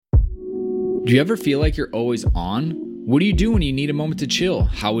Do you ever feel like you're always on? What do you do when you need a moment to chill?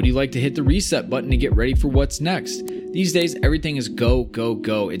 How would you like to hit the reset button to get ready for what's next? These days, everything is go, go,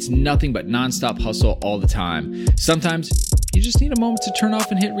 go. It's nothing but nonstop hustle all the time. Sometimes you just need a moment to turn off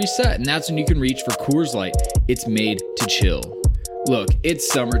and hit reset, and that's when you can reach for Coors Light. It's made to chill. Look, it's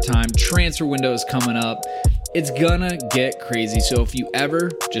summertime, transfer window is coming up. It's gonna get crazy, so if you ever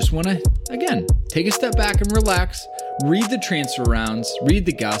just wanna, again, take a step back and relax, read the transfer rounds, read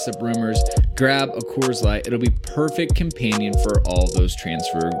the gossip rumors, grab a Coors Light. It'll be perfect companion for all those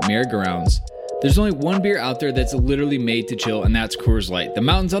transfer merry-go-rounds. There's only one beer out there that's literally made to chill, and that's Coors Light. The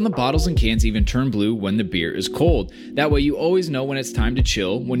mountains on the bottles and cans even turn blue when the beer is cold. That way you always know when it's time to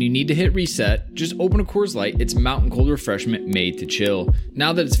chill. When you need to hit reset, just open a Coors Light. It's mountain cold refreshment made to chill.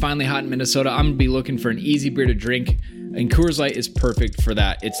 Now that it's finally hot in Minnesota, I'm going to be looking for an easy beer to drink, and Coors Light is perfect for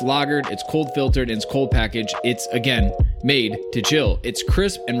that. It's lagered, it's cold filtered, and it's cold packaged. It's, again, made to chill. It's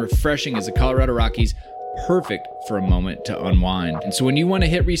crisp and refreshing as the Colorado Rockies. Perfect for a moment to unwind. And so when you want to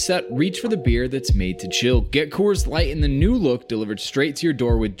hit reset, reach for the beer that's made to chill. Get Coors Light in the new look delivered straight to your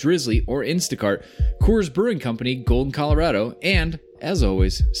door with Drizzly or Instacart. Coors Brewing Company, Golden, Colorado. And, as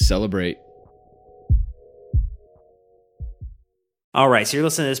always, celebrate. All right, so you're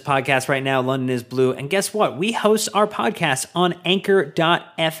listening to this podcast right now, London is Blue. And guess what? We host our podcast on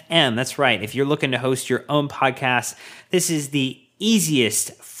Anchor.fm. That's right. If you're looking to host your own podcast, this is the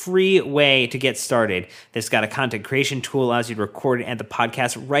easiest free way to get started. This got a content creation tool, allows you to record and the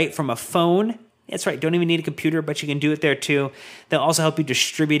podcast right from a phone. That's right, don't even need a computer, but you can do it there too. They'll also help you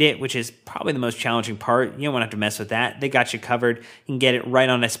distribute it, which is probably the most challenging part. You don't want to have to mess with that. They got you covered. You can get it right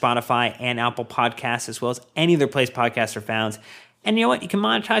on a Spotify and Apple Podcasts, as well as any other place podcasts are found. And you know what? You can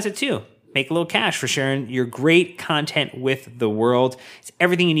monetize it too. Make a little cash for sharing your great content with the world. It's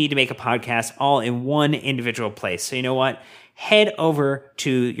everything you need to make a podcast all in one individual place. So you know what? Head over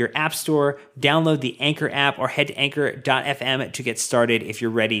to your app store, download the Anchor app, or head to anchor.fm to get started if you're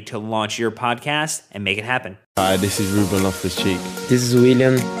ready to launch your podcast and make it happen. Hi, this is Ruben Loftus-Cheek. This is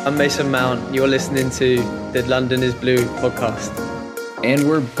William. I'm Mason Mount. You're listening to the London is Blue podcast. And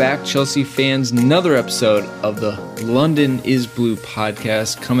we're back, Chelsea fans. Another episode of the London is Blue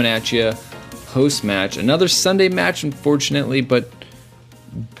podcast coming at you post-match. Another Sunday match, unfortunately, but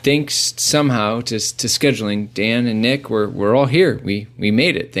thanks somehow to scheduling, Dan and Nick, we're all here. We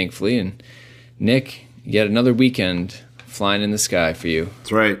made it, thankfully. And Nick, yet another weekend flying in the sky for you.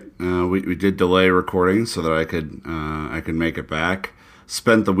 That's right. We did delay recording so that I could make it back.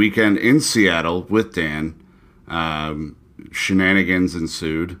 Spent the weekend in Seattle with Dan. Shenanigans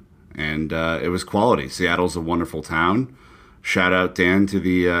ensued, and it was quality. Seattle's a wonderful town. Shout out, Dan, to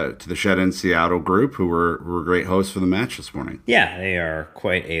the Shed in Seattle group, who were great hosts for the match this morning. Yeah, they are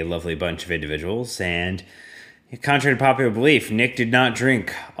quite a lovely bunch of individuals, and contrary to popular belief, Nick did not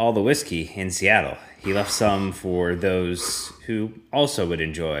drink all the whiskey in Seattle. He left some for those who also would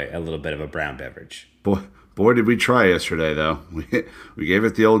enjoy a little bit of a brown beverage. Boy, did we try yesterday, though. We gave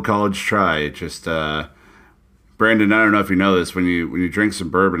it the old college try. It just... Brandon, I don't know if you know this, when you drink some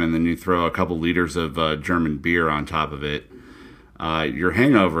bourbon and then you throw a couple liters of German beer on top of it, your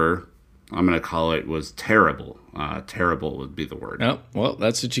hangover, I'm going to call it, was terrible. Terrible would be the word. Oh, well,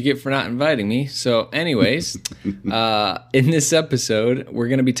 that's what you get for not inviting me. So anyways, in this episode, we're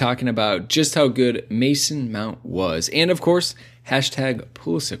going to be talking about just how good Mason Mount was. And of course, hashtag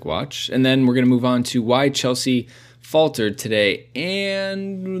Pulisic Watch. And then we're going to move on to why Chelsea faltered today,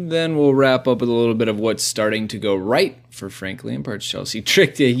 and then we'll wrap up with a little bit of what's starting to go right for Frank Lampard's Chelsea.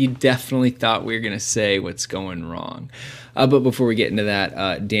 Tricked you. You definitely thought we were going to say what's going wrong. But before we get into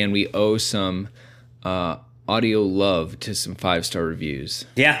that, Dan, we owe some audio love to some 5-star reviews.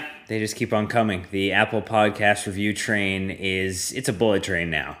 Yeah, they just keep on coming. The Apple Podcast review train it's a bullet train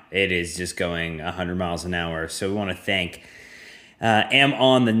now. It is just going 100 miles an hour. So we want to thank Am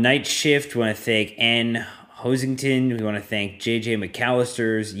on the Night Shift. We want to thank N. Hosington. We want to thank JJ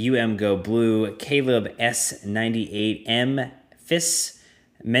McAllister's, UM Go Blue, Caleb S98M, Fis,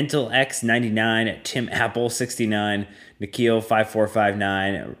 Mental X99, Tim Apple 69, Nikhil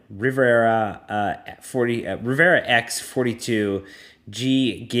 5459, Rivera Rivera X 42,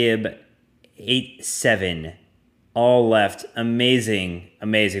 G Gib 87. All left amazing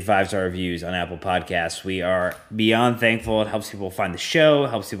 5-star reviews on Apple Podcasts. We are beyond thankful. It helps people find the show,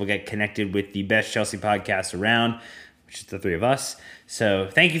 helps people get connected with the best Chelsea podcast around, which is the three of us. So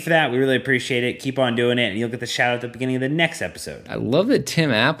thank you for that. We really appreciate it. Keep on doing it, and you'll get the shout out at the beginning of the next episode. I love that Tim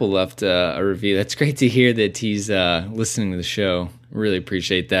Apple left a review. That's great to hear that he's listening to the show. Really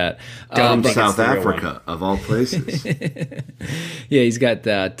appreciate that. From South Africa, of all places. Yeah, he's got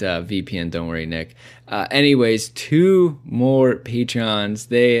that VPN. Don't worry, Nick. Anyways, 2 more Patreons.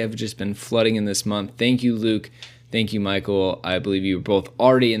 They have just been flooding in this month. Thank you, Luke. Thank you, Michael. I believe you were both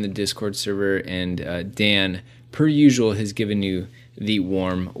already in the Discord server, and Dan, per usual, has given you the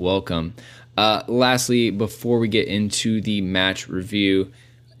warm welcome. Lastly, before we get into the match review,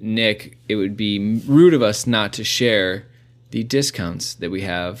 Nick, it would be rude of us not to share the discounts that we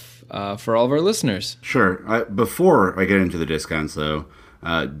have for all of our listeners. Sure. Before I get into the discounts, though,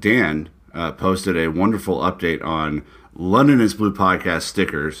 Dan posted a wonderful update on London is Blue podcast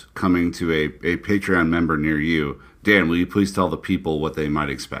stickers coming to a Patreon member near you. Dan, will you please tell the people what they might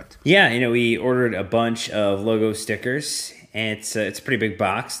expect? Yeah, we ordered a bunch of logo stickers, and it's a pretty big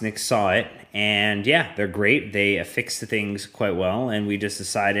box. Nick saw it, and yeah, they're great. They affix the things quite well, and we just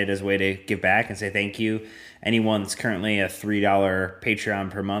decided as a way to give back and say thank you. Anyone that's currently a $3 Patreon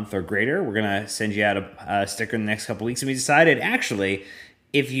per month or greater, we're going to send you out a sticker in the next couple weeks. And we decided, actually,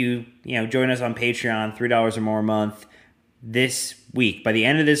 if you join us on Patreon, $3 or more a month, this week, by the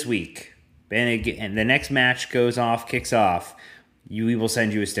end of this week, and the next match kicks off, we will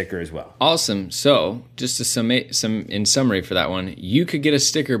send you a sticker as well. Awesome. So, just in summary for that one, you could get a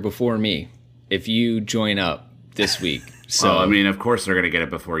sticker before me if you join up this week. So, well, I mean, of course they're going to get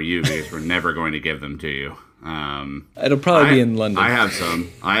it before you because we're never going to give them to you. It'll probably be in London. I have some.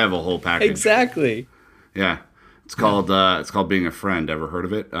 I have a whole package. Exactly. Yeah. It's called Being a Friend. Ever heard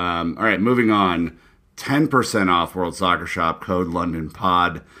of it? All right, moving on. 10% off World Soccer Shop, code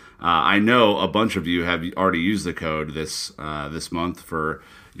LondonPod. I know a bunch of you have already used the code this month for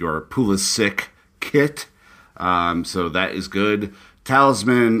your Pulisic kit. So that is good.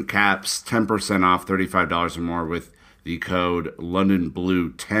 Talisman caps 10% off, $35 or more with the code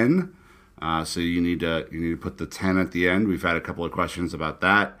LondonBlue10. So you need to put the 10 at the end. We've had a couple of questions about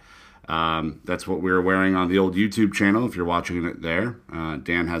that. That's what we were wearing on the old YouTube channel if you're watching it there.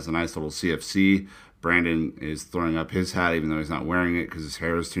 Dan has a nice little CFC. Brandon is throwing up his hat even though he's not wearing it because his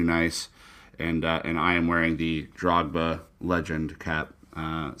hair is too nice. And I am wearing the Drogba Legend cap.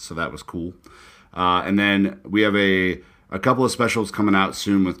 So that was cool. And then we have a couple of specials coming out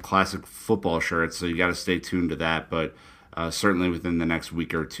soon with classic football shirts. So you got to stay tuned to that. But certainly within the next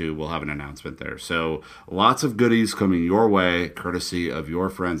week or two, we'll have an announcement there. So lots of goodies coming your way, courtesy of your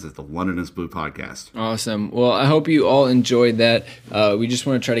friends at the London is Blue podcast. Awesome. Well, I hope you all enjoyed that. We just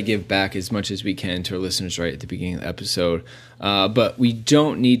want to try to give back as much as we can to our listeners right at the beginning of the episode. But we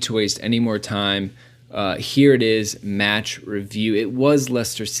don't need to waste any more time. Here it is, match review. It was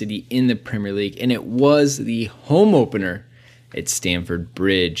Leicester City in the Premier League, and it was the home opener at Stamford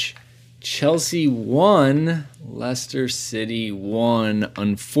Bridge. Chelsea won, Leicester City won.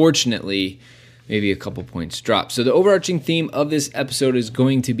 Unfortunately, maybe a couple points dropped. So the overarching theme of this episode is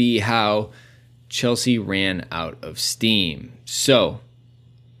going to be how Chelsea ran out of steam. So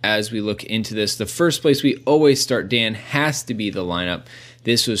as we look into this, the first place we always start, Dan, has to be the lineup.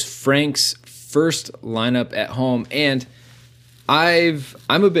 This was Frank's first lineup at home, and I'm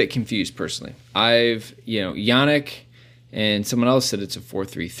a bit confused personally. Yannick and someone else said it's a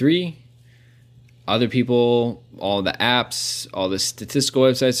 4-3-3. Other people, all the apps, all the statistical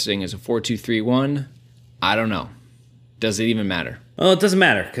websites saying it's a 4-2-3-1. I don't know. Does it even matter? Well, it doesn't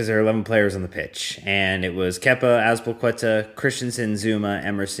matter because there are 11 players on the pitch. And it was Kepa, Azpilicueta, Christensen, Zuma,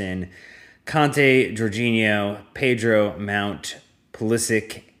 Emerson, Conte, Jorginho, Pedro, Mount,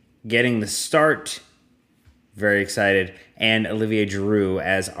 Pulisic getting the start. Very excited. And Olivier Giroud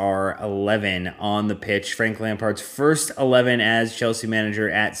as our 11 on the pitch. Frank Lampard's first 11 as Chelsea manager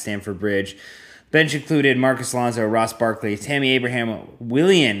at Stamford Bridge. Bench included Marcus Alonso, Ross Barkley, Tammy Abraham,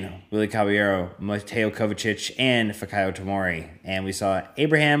 Willy Caballero, Mateo Kovacic, and Fikayo Tomori. And we saw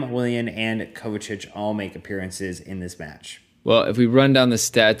Abraham, Willian, and Kovacic all make appearances in this match. Well, if we run down the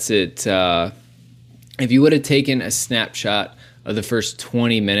stats, if you would have taken a snapshot of the first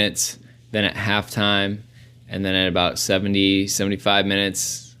 20 minutes, then at halftime, and then at about 70, 75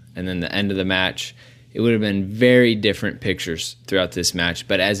 minutes, and then the end of the match, it would have been very different pictures throughout this match.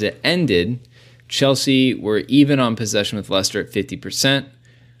 But as it ended, Chelsea were even on possession with Leicester at 50%.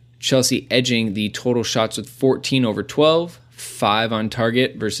 Chelsea edging the total shots with 14 over 12, 5 on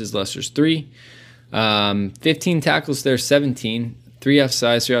target versus Leicester's 3. 15 tackles there, 17. 3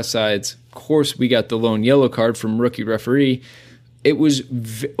 offsides. Of course, we got the lone yellow card from rookie referee. It was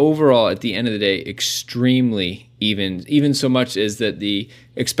overall, at the end of the day, extremely even so much as that the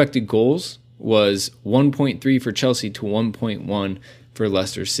expected goals was 1.3 for Chelsea to 1.1 for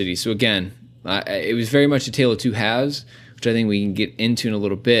Leicester City. So again, it was very much a tale of two halves, which I think we can get into in a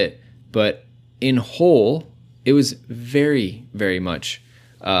little bit. But in whole, it was very, very much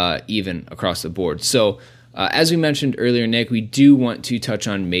even across the board. So as we mentioned earlier, Nick, we do want to touch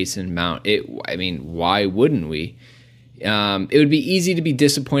on Mason Mount. Why wouldn't we? It would be easy to be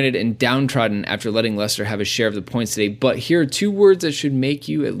disappointed and downtrodden after letting Leicester have a share of the points today, but here are two words that should make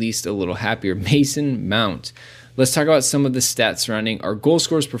you at least a little happier. Mason Mount. Let's talk about some of the stats surrounding our goal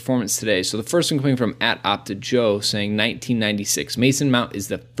scorer's performance today. So the first one coming from @OptaJoe saying 1996. Mason Mount is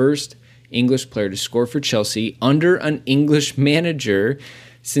the first English player to score for Chelsea under an English manager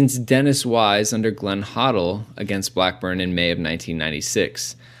since Dennis Wise under Glenn Hoddle against Blackburn in May of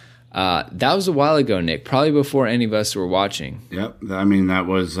 1996. That was a while ago, Nick, probably before any of us were watching. Yep. I mean, that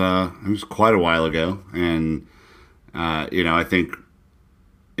was it was quite a while ago. And, I think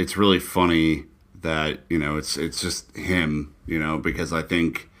it's really funny that, it's just him, because I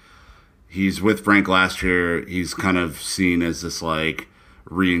think he's with Frank last year. He's kind of seen as this, like,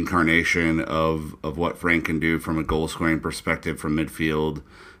 reincarnation of what Frank can do from a goal-scoring perspective from midfield.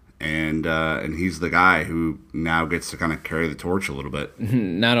 And he's the guy who now gets to kind of carry the torch a little bit.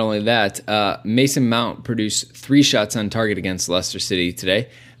 Not only that, Mason Mount produced 3 shots on target against Leicester City today.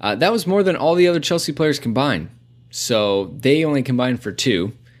 That was more than all the other Chelsea players combined. So they only combined for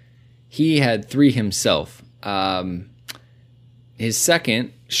 2. He had 3 himself. His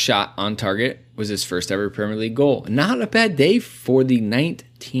second shot on target was his first ever Premier League goal. Not a bad day for the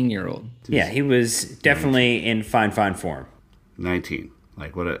 19-year-old. Yeah, he was definitely in fine form. 19.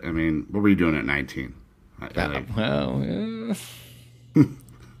 Like, what were you doing at 19? Not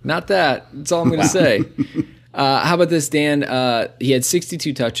that. That's all I'm going to say. How about this, Dan? He had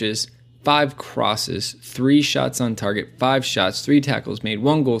 62 touches, 5 crosses, 3 shots on target, 5 shots, 3 tackles made,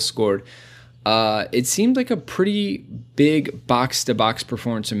 1 goal scored. It seemed like a pretty big box-to-box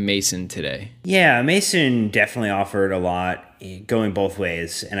performance from Mason today. Yeah, Mason definitely offered a lot going both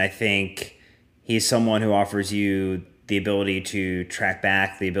ways, and I think he's someone who offers you the ability to track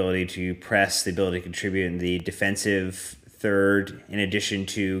back, the ability to press, the ability to contribute in the defensive third, in addition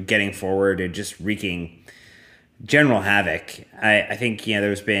to getting forward and just wreaking general havoc. I think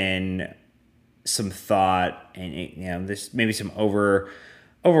there's been some thought, and there's maybe some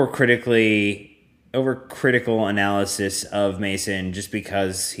overcritical analysis of Mason just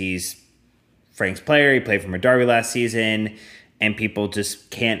because he's Frank's player. He played for Derby last season, and people just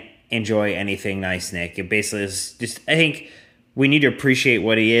can't enjoy anything nice, Nick. It basically is just, I think we need to appreciate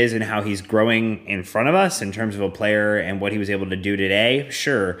what he is and how he's growing in front of us in terms of a player and what he was able to do today.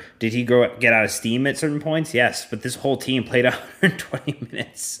 Sure. Did he get out of steam at certain points? Yes. But this whole team played 120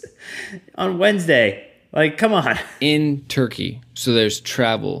 minutes on Wednesday. Like, come on. In Turkey. So there's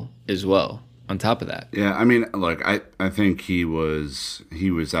travel as well on top of that. Yeah, I mean, look, I think he was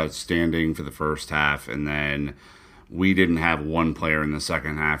outstanding for the first half, and then we didn't have one player in the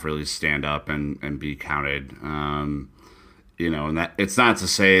second half really stand up and be counted. And that it's not to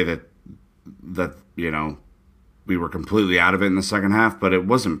say that we were completely out of it in the second half, but it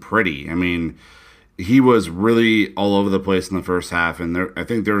wasn't pretty. I mean, he was really all over the place in the first half, and I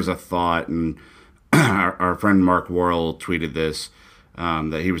think there was a thought, and our friend Mark Worrell tweeted this,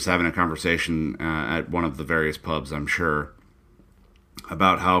 that he was having a conversation at one of the various pubs, I'm sure,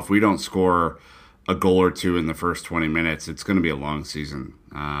 about how if we don't score a goal or 2 in the first 20 minutes, it's going to be a long season.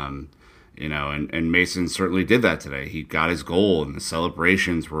 And Mason certainly did that today. He got his goal, and the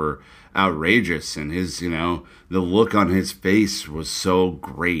celebrations were outrageous, and his, the look on his face was so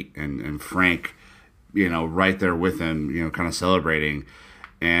great, and Frank, right there with him, kind of celebrating.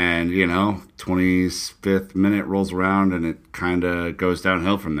 And, 25th minute rolls around, and it kind of goes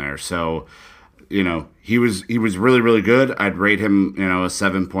downhill from there. So, he was really, really good. I'd rate him, a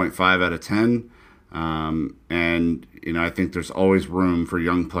 7.5 out of 10. And I think there's always room for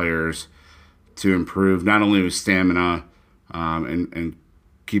young players to improve, not only with stamina and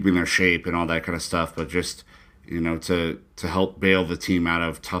keeping their shape and all that kind of stuff, but just to help bail the team out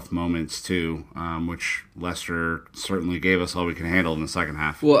of tough moments too, which Leicester certainly gave us all we can handle in the second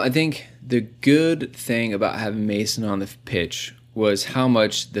half. Well, I think the good thing about having Mason on the pitch was how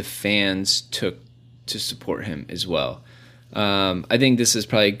much the fans took to support him as well. I think this is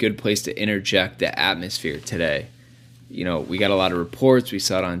probably a good place to interject the atmosphere today. We got a lot of reports. We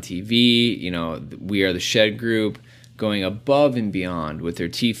saw it on TV. We Are the Shed group going above and beyond with their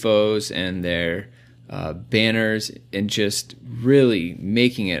tifos and their banners and just really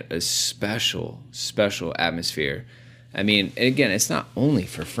making it a special, special atmosphere. I mean, again, it's not only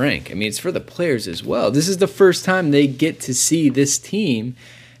for Frank. I mean, it's for the players as well. This is the first time they get to see this team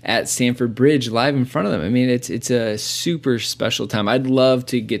at Stamford Bridge live in front of them. I mean, it's a super special time. I'd love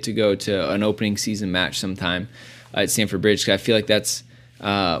to get to go to an opening season match sometime at Stamford Bridge, because I feel like that's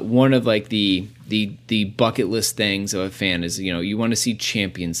one of like the bucket list things of a fan is, you want to see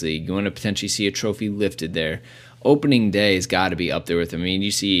Champions League, you want to potentially see a trophy lifted there. Opening day has got to be up there with them. I mean, you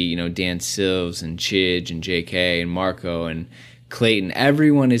see, Dan Silves and Chidge and JK and Marco and Clayton.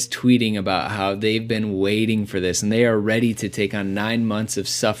 Everyone is tweeting about how they've been waiting for this, and they are ready to take on 9 months of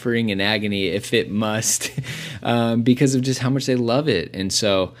suffering and agony if it must, because of just how much they love it. And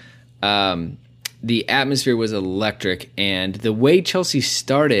so the atmosphere was electric, and the way Chelsea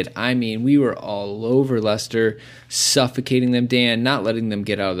started, I mean, we were all over Leicester, suffocating them, Dan, not letting them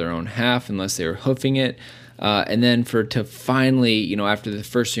get out of their own half unless they were hoofing it. And then to finally, after the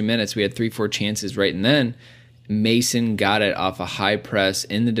first 3 minutes, we had 3-4 chances right and then. Mason got it off a high press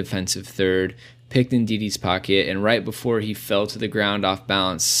in the defensive third, picked Ndidi's pocket, and right before he fell to the ground off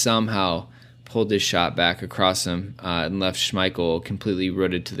balance, somehow pulled his shot back across him and left Schmeichel completely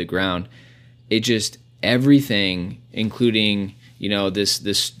rooted to the ground. It just, everything, including,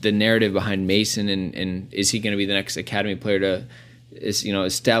 the narrative behind Mason and is he going to be the next academy player to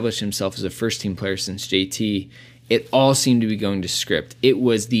establish himself as a first-team player since JT, it all seemed to be going to script. It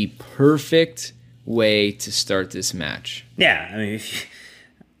was the perfect way to start this match. Yeah, I mean,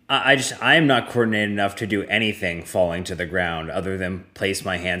 I am not coordinated enough to do anything falling to the ground other than place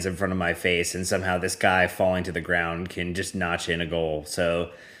my hands in front of my face, and somehow this guy falling to the ground can just notch in a goal. So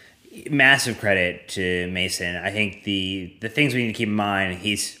massive credit to Mason. I think the things we need to keep in mind,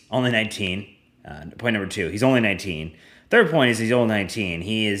 he's only 19. Point number 2, he's only 19. Third point is he's only 19.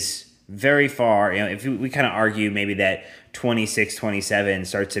 He is very far, if we kind of argue maybe that 26, 27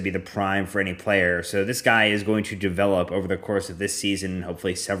 starts to be the prime for any player. So this guy is going to develop over the course of this season,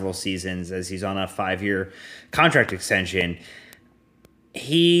 hopefully several seasons, as he's on a 5-year contract extension.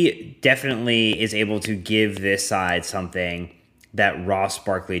 He definitely is able to give this side something that Ross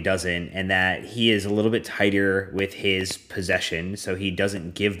Barkley doesn't, and that he is a little bit tighter with his possession, so he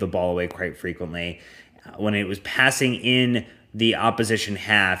doesn't give the ball away quite frequently. When it was passing in the opposition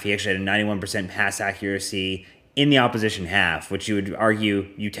half, he actually had a 91% pass accuracy in the opposition half, which you would argue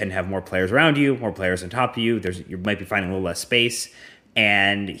you tend to have more players around you, more players on top of you. You might be finding a little less space,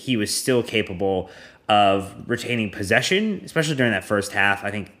 and he was still capable of retaining possession, especially during that first half.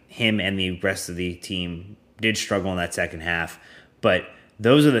 I think him and the rest of the team did struggle in that second half, but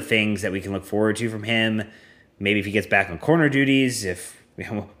those are the things that we can look forward to from him. Maybe if he gets back on corner duties,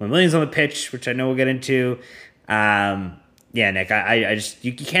 when Williams on the pitch, which I know we'll get into. Yeah, Nick, I just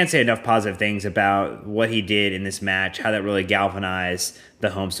you can't say enough positive things about what he did in this match, how that really galvanized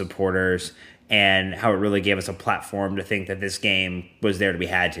the home supporters, and how it really gave us a platform to think that this game was there to be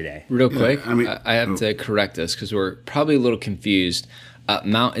had today. Real quick, I have to correct this because we're probably a little confused.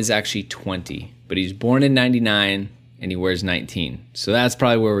 Mount is actually 20, but he's born in 99 and he wears 19. So that's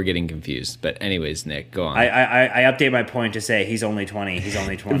probably where we're getting confused. But anyways, Nick, go on. I update my point to say he's only 20. He's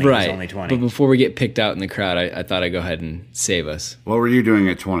only 20. Right. He's only 20. But before we get picked out in the crowd, I thought I'd go ahead and save us. What were you doing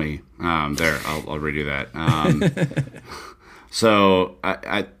at 20? There, I'll redo that. So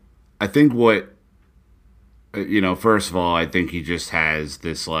I think what, first of all, I think he just has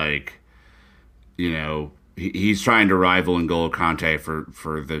this he's trying to rival N'Golo Kante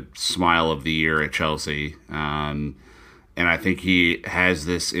for the smile of the year at Chelsea. And I think he has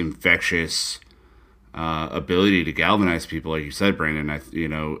this infectious ability to galvanize people, like you said,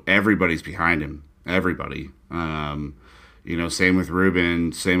 Brandon. Everybody's behind him. Everybody. Same with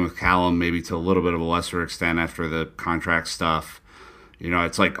Ruben, same with Callum, maybe to a little bit of a lesser extent after the contract stuff.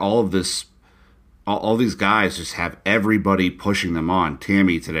 It's like all these guys just have everybody pushing them on.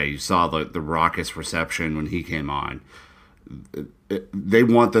 Tammy today, you saw the raucous reception when he came on. They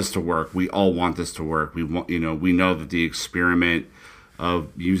want this to work. We all want this to work. We know that the experiment of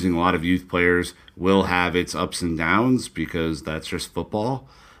using a lot of youth players will have its ups and downs because that's just football.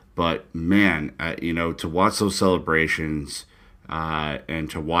 But man, to watch those celebrations and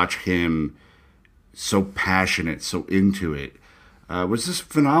to watch him so passionate, so into it, was just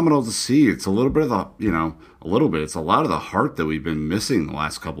phenomenal to see. It's a little bit of it's a lot of the heart that we've been missing the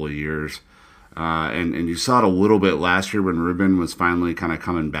last couple of years. And you saw it a little bit last year when Ruben was finally kind of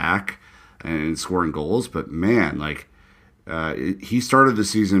coming back and scoring goals. But man, he started the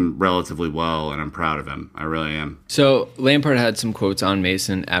season relatively well, and I'm proud of him. I really am. So Lampard had some quotes on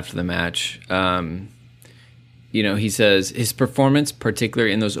Mason after the match. He says his performance,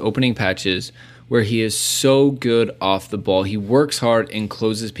 particularly in those opening patches, where he is so good off the ball. He works hard and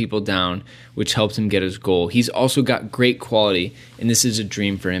closes people down, which helps him get his goal. He's also got great quality, and this is a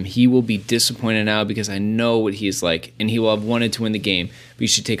dream for him. He will be disappointed now because I know what he is like, and he will have wanted to win the game. But you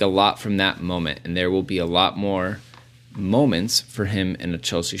should take a lot from that moment, and there will be a lot more moments for him in a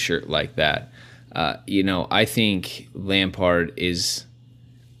Chelsea shirt like that. I think Lampard is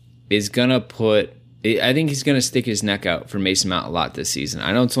gonna put. I think he's gonna stick his neck out for Mason Mount a lot this season.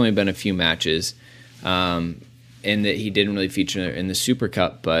 I know it's only been a few matches, and that he didn't really feature in the Super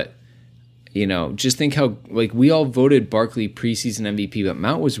Cup, but just think how we all voted Barkley preseason MVP, but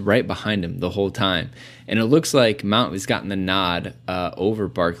Mount was right behind him the whole time, and it looks like Mount has gotten the nod over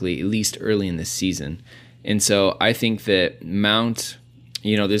Barkley at least early in this season, and so I think that Mount.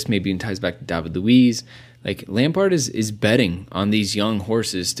 This maybe ties back to David Luiz. Lampard is betting on these young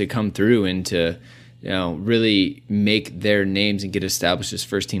horses to come through and to, really make their names and get established as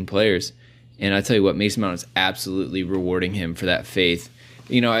first-team players. And I tell you what, Mason Mount is absolutely rewarding him for that faith.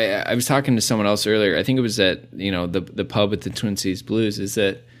 I was talking to someone else earlier. I think it was at, the pub at the Twin Cities Blues, is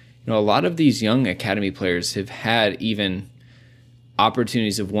that, a lot of these young academy players have had even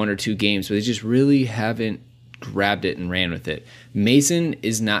opportunities of 1 or 2 games, but they just really haven't grabbed it and ran with it. Mason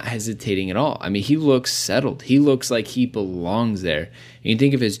is not hesitating at all. I mean, he looks settled. He looks like he belongs there. And you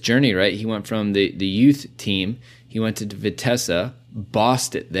think of his journey, right? He went from the youth team, he went to Vitesse,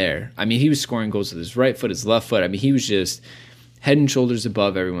 bossed it there. I mean, he was scoring goals with his right foot, his left foot. I mean, he was just head and shoulders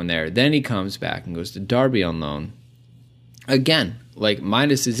above everyone there. Then he comes back and goes to Derby on loan. Again,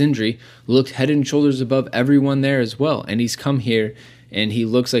 minus his injury, looked head and shoulders above everyone there as well. And he's come here and he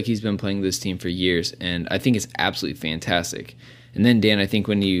looks like he's been playing this team for years, and I think it's absolutely fantastic. And then, Dan, I think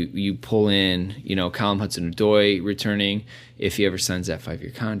when you pull in, Callum Hudson-Odoi returning, if he ever signs that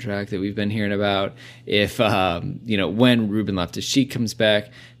 5-year contract that we've been hearing about, if, when Ruben Loftus-Cheek comes back,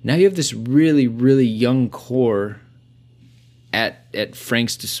 now you have this really, really young core at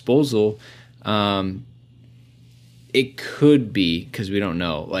Frank's disposal. It could be, because we don't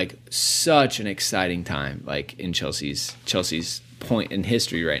know, such an exciting time, in Chelsea's point in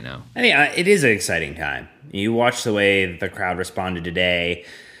history right now. I mean, it is an exciting time. You watched the way the crowd responded today.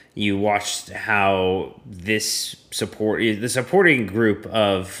 You watched how the supporting group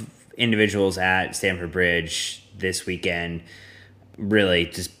of individuals at Stamford Bridge this weekend really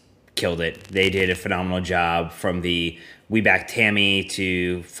just killed it. They did a phenomenal job, from the "We Back Tammy"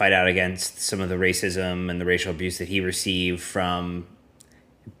 to fight out against some of the racism and the racial abuse that he received from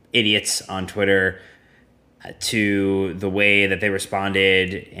idiots on Twitter, to the way that they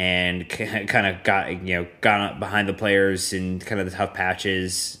responded and kind of got behind the players in kind of the tough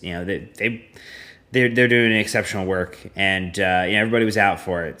patches. They're doing exceptional work, and everybody was out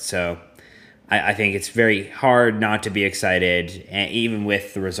for it. So I think it's very hard not to be excited, and even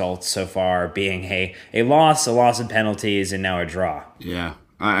with the results so far being a loss in penalties, and now a draw. Yeah,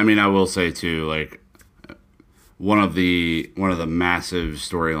 I mean, I will say too, one of the massive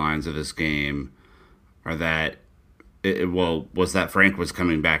storylines of this game are that was that Frank was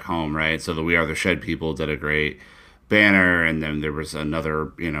coming back home, right? So the We Are the Shed people did a great banner, and then there was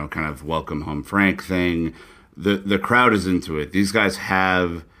another, kind of welcome home Frank thing. The crowd is into it. These guys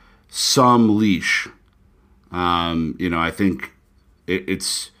have some leash. I think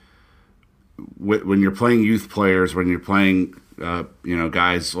it's when you're playing youth players, when you're playing,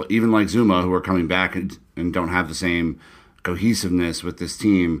 guys even like Zuma who are coming back and don't have the same cohesiveness with this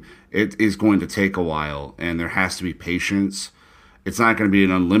team, it is going to take a while, and there has to be patience. It's not going to be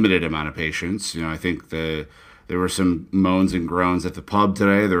an unlimited amount of patience. I think there were some moans and groans at the pub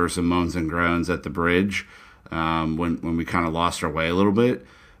today. There were some moans and groans at the bridge when we kind of lost our way a little bit.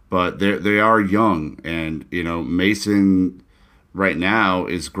 But they are young, and Mason right now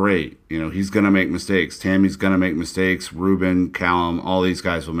is great. He's going to make mistakes. Tammy's going to make mistakes. Ruben, Callum, all these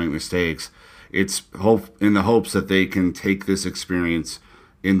guys will make mistakes. It's in the hopes that they can take this experience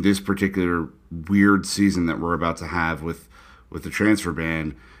in this particular weird season that we're about to have with the transfer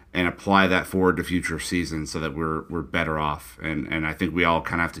ban and apply that forward to future seasons so that we're better off. And I think we all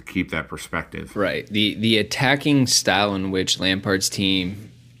kind of have to keep that perspective. Right. The attacking style in which Lampard's team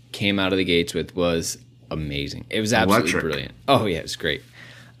came out of the gates with was amazing. It was absolutely brilliant. Oh, yeah, it was great.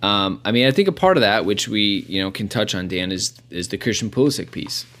 I think a part of that, which we can touch on, Dan, is the Christian Pulisic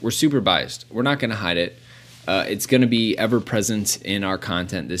piece. We're super biased. We're not going to hide it. It's going to be ever present in our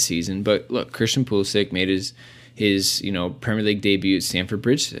content this season. But look, Christian Pulisic made his Premier League debut at Stamford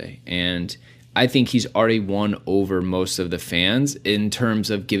Bridge today, and I think he's already won over most of the fans in terms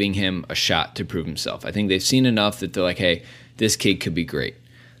of giving him a shot to prove himself. I think they've seen enough that they're like, hey, this kid could be great.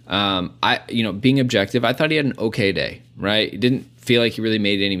 Being objective, I thought he had an okay day, right? He didn't feel like he really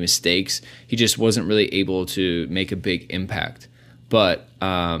made any mistakes. He just wasn't really able to make a big impact. But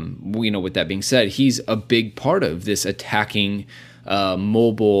with that being said, he's a big part of this attacking,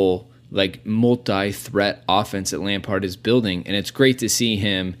 mobile, like multi-threat offense that Lampard is building, and it's great to see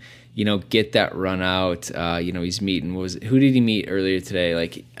him, get that run out. He's meeting. Who did he meet earlier today?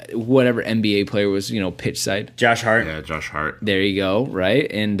 Like whatever NBA player was, pitch side. Josh Hart. Yeah, Josh Hart. There you go. Right,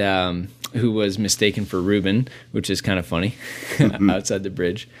 and who was mistaken for Ruben, which is kind of funny, outside the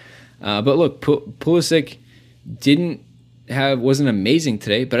bridge. But look, Pulisic wasn't amazing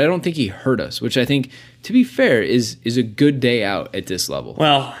today, but I don't think he hurt us, which I think, to be fair, is a good day out at this level.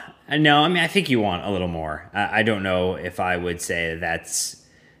 Well, no, I think you want a little more. I don't know if I would say that's,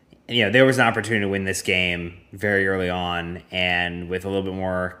 there was an opportunity to win this game very early on, and with a little bit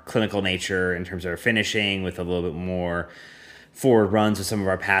more clinical nature in terms of our finishing, with a little bit more forward runs with some of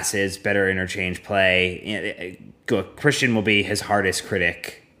our passes, better interchange play. Christian will be his hardest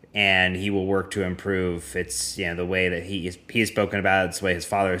critic, and he will work to improve. It's the way that he has spoken about it. It's the way his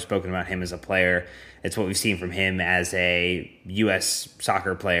father has spoken about him as a player. It's what we've seen from him as a U.S.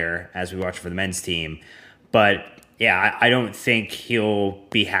 soccer player as we watch for the men's team. But yeah, I don't think he'll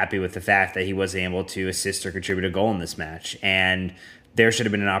be happy with the fact that he wasn't able to assist or contribute a goal in this match. And there should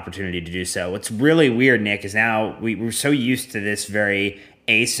have been an opportunity to do so. What's really weird, Nick, is now we're so used to this very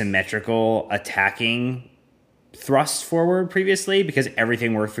asymmetrical attacking thrust forward previously, because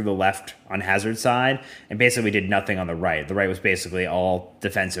everything worked through the left on Hazard's side, and basically we did nothing on the right. The right was basically all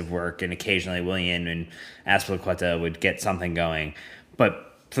defensive work, and occasionally Willian and Azpilicueta would get something going.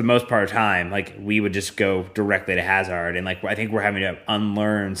 But for the most part of the time, we would just go directly to Hazard, and I think we're having to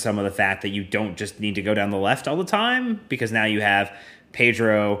unlearn some of the fact that you don't just need to go down the left all the time, because now you have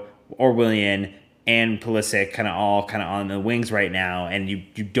Pedro or Willian and Pulisic kind of on the wings right now, and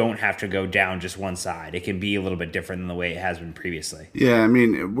you don't have to go down just one side. It can be a little bit different than the way it has been previously. Yeah, I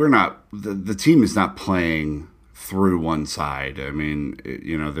mean, we're not the team is not playing through one side. I mean,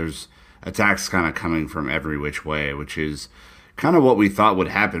 there's attacks kind of coming from every which way, which is kind of what we thought would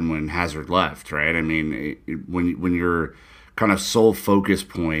happen when Hazard left, right? I mean, when your kind of sole focus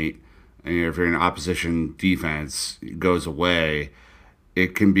point, and if you're in opposition defense, goes away,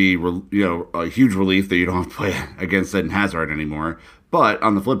 it can be, a huge relief that you don't have to play against Eden Hazard anymore. But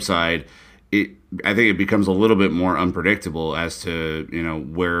on the flip side, I think it becomes a little bit more unpredictable as to,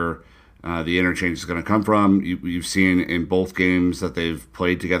 where the interchange is going to come from. You've seen in both games that they've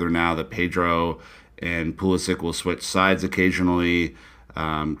played together now that Pedro and Pulisic will switch sides occasionally,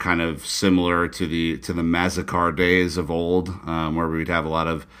 kind of similar to the Mazakar days of old, where we'd have a lot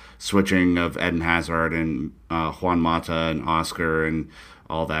of switching of Eden Hazard and Juan Mata and Oscar and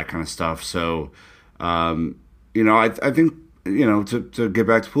all that kind of stuff. So, I think, to get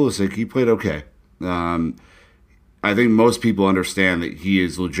back to Pulisic, he played okay. I think most people understand that he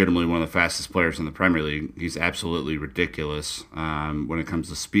is legitimately one of the fastest players in the Premier League. He's absolutely ridiculous when it comes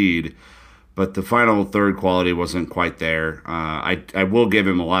to speed. But the final third quality wasn't quite there. I will give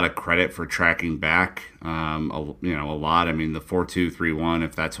him a lot of credit for tracking back, a lot. I mean, the 4-2-3-1,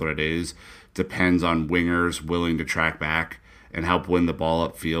 if that's what it is, depends on wingers willing to track back and help win the ball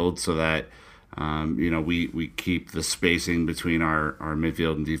upfield so that, we keep the spacing between our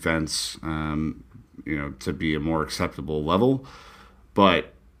midfield and defense, to be a more acceptable level.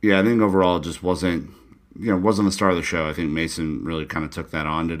 But, yeah, I think overall it just wasn't the star of the show. I think Mason really kind of took that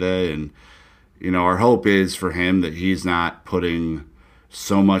on today, and our hope is for him that he's not putting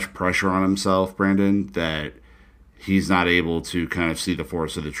so much pressure on himself, Brandon, that he's not able to kind of see the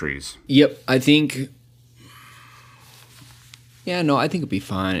forest of the trees. Yep, I think it'll be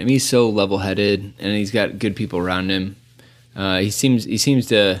fine. I mean, he's so level-headed, and he's got good people around him. He seems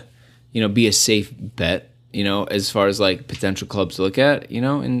to, be a safe bet, as far as potential clubs to look at,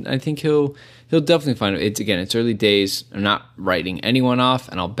 and I think he'll definitely find it. It's early days. I'm not writing anyone off,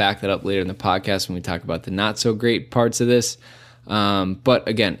 and I'll back that up later in the podcast when we talk about the not so great parts of this. But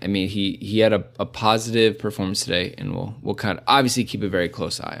again, I mean, he had a positive performance today, and we'll kind of obviously keep a very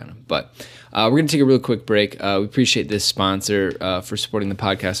close eye on him. But we're going to take a real quick break. We appreciate this sponsor for supporting the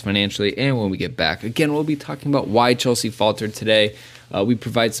podcast financially. And when we get back, again, we'll be talking about why Chelsea faltered today. We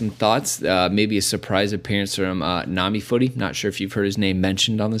provide some thoughts, maybe a surprise appearance from Nami Footy. Not sure if you've heard his name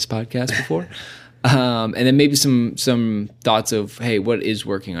mentioned on this podcast before. And then maybe some thoughts of, hey, what is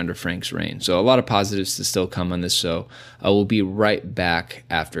working under Frank's reign? So a lot of positives to still come on this. So we'll be right back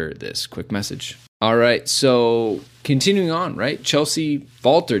after this quick message. All right, so continuing on, right? Chelsea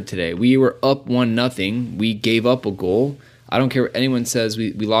faltered today. We were up 1-0. We gave up a goal. I don't care what anyone says.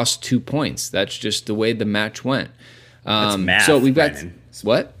 We lost 2 points. That's just the way the match went. That's math, so we've got Brandon.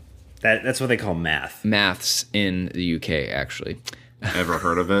 what? That's what they call math. Maths in the UK, actually. Ever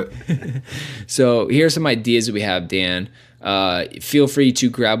heard of it? So here's some ideas that we have, Dan. Feel free to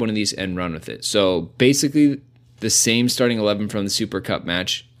grab one of these and run with it. So basically the same starting 11 from the Super Cup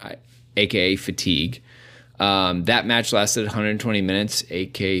match, aka fatigue. That match lasted 120 minutes,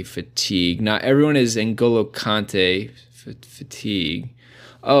 aka fatigue. Not everyone is N'Golo Kante fatigue.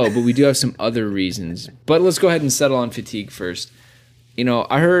 Oh, but we do have some other reasons. But let's go ahead and settle on fatigue first. You know,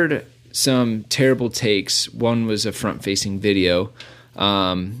 I heard some terrible takes. One was a front-facing video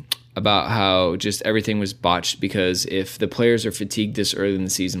about how just everything was botched because if the players are fatigued this early in the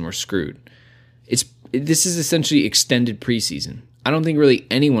season, we're screwed. This is essentially extended preseason. I don't think really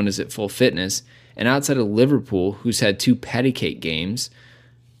anyone is at full fitness. And outside of Liverpool, who's had 2 patty cake games,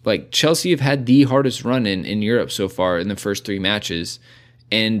 like Chelsea have had the hardest run in Europe so far in the first 3 matches.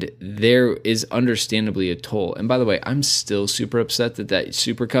 And there is understandably a toll. And by the way, I'm still super upset that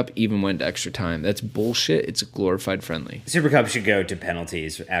Super Cup even went to extra time. That's bullshit. It's a glorified friendly. Super Cup should go to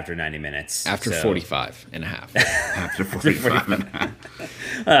penalties after 90 minutes. After 45 and a half. After 45 and a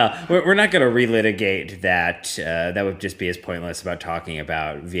half. We're not going to relitigate that. That would just be as pointless about talking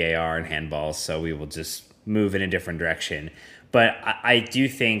about VAR and handballs. So we will just move in a different direction. But I do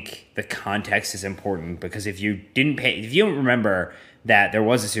think the context is important because if you don't remember that there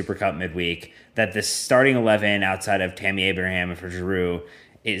was a Super Cup midweek, that the starting 11 outside of Tammy Abraham and for Giroud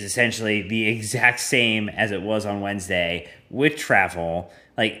is essentially the exact same as it was on Wednesday with travel.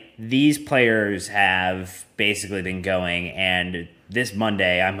 Like, these players have basically been going, and this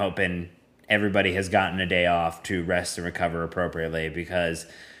Monday, I'm hoping everybody has gotten a day off to rest and recover appropriately because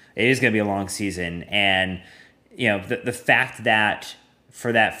it is going to be a long season. And, you know, the fact that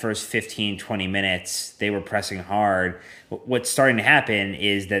for that first 15, 20 minutes, they were pressing hard. What's starting to happen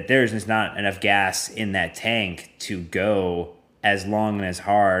is that there's just not enough gas in that tank to go as long and as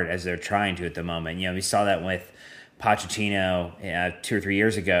hard as they're trying to at the moment. You know, we saw that with Pochettino 2 or 3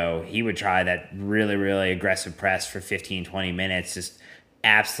 years ago. He would try that really, really aggressive press for 15, 20 minutes, just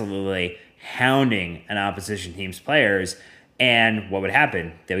absolutely hounding an opposition team's players. And what would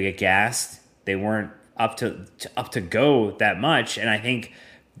happen? They would get gassed. They weren't up to go that much. And I think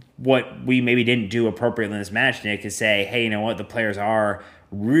what we maybe didn't do appropriately in this match, Nick, is say, hey, you know what? The players are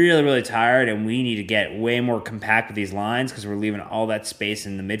really, really tired, and we need to get way more compact with these lines because we're leaving all that space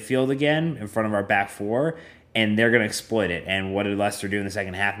in the midfield again in front of our back four, and they're going to exploit it. And what did Leicester do in the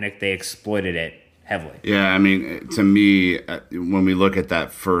second half, Nick? They exploited it heavily. Yeah, I mean, to me, when we look at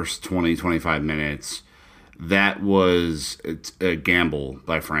that first 20, 25 minutes, that was a gamble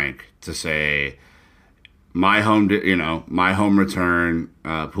by Frank to say, my home return,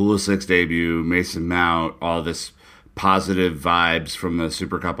 Pulisic's debut, Mason Mount, all this positive vibes from the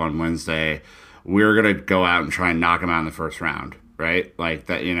Super Cup on Wednesday. We're gonna go out and try and knock them out in the first round, right? Like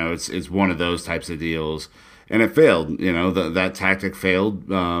that, you know, it's one of those types of deals, and it failed. You know, that tactic failed.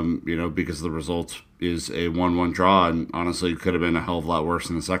 You know, because the result is a 1-1 draw, and honestly, it could have been a hell of a lot worse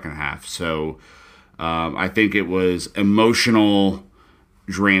in the second half. So, I think it was emotional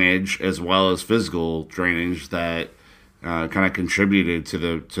drainage as well as physical drainage that kind of contributed to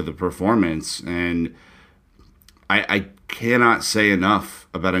the performance. And I cannot say enough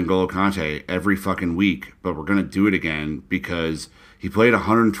about N'Golo Kante every fucking week, but we're going to do it again because he played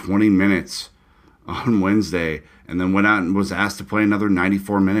 120 minutes on Wednesday and then went out and was asked to play another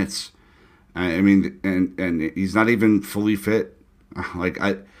 94 minutes. I mean, and he's not even fully fit. Like,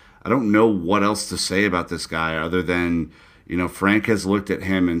 I don't know what else to say about this guy other than, you know, Frank has looked at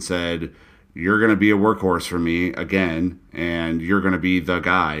him and said, you're going to be a workhorse for me again, and you're going to be the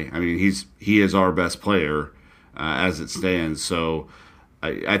guy. I mean, he is our best player as it stands. So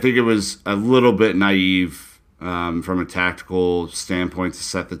I think it was a little bit naive from a tactical standpoint to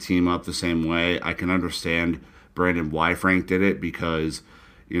set the team up the same way. I can understand, Brandon, why Frank did it because,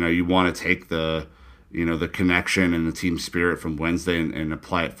 you know, you want to take the connection and the team spirit from Wednesday and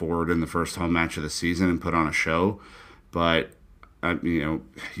apply it forward in the first home match of the season and put on a show. But, you know,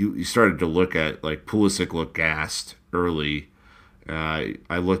 you started to look at, like, Pulisic looked gassed early. I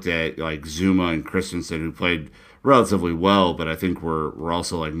looked at, like, Zuma and Christensen, who played relatively well, but I think we're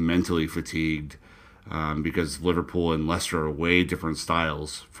also, like, mentally fatigued because Liverpool and Leicester are way different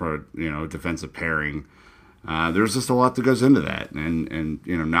styles for, you know, defensive pairing. There's just a lot that goes into that, and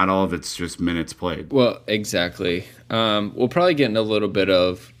you know, not all of it's just minutes played. Well, exactly. We'll probably get in a little bit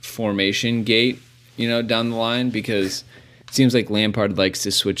of formation gate, you know, down the line because it seems like Lampard likes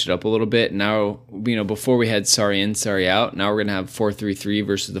to switch it up a little bit. Now, you know, before we had Sarri in, Sarri out. Now we're going to have 4-3-3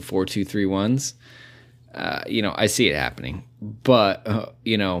 versus the 4-2-3-1s. You know, I see it happening. But,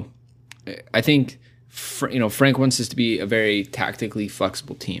 you know, I think Frank wants this to be a very tactically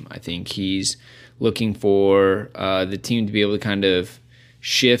flexible team. I think he's looking for the team to be able to kind of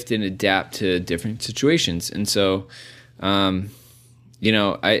shift and adapt to different situations. And so, maybe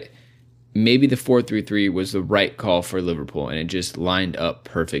the 4-3-3 was the right call for Liverpool, and it just lined up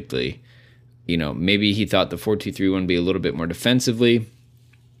perfectly. Maybe he thought the 4-2-3 would be a little bit more defensively.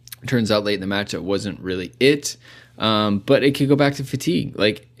 Turns out late in the match that wasn't really it. But it could go back to fatigue.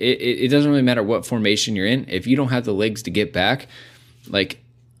 Like it doesn't really matter what formation you're in. If you don't have the legs to get back,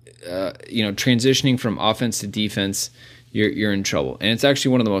 transitioning from offense to defense, you're in trouble. And it's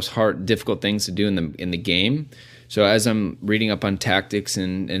actually one of the most difficult things to do in the game. So as I'm reading up on tactics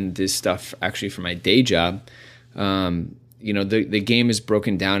and this stuff actually for my day job, the game is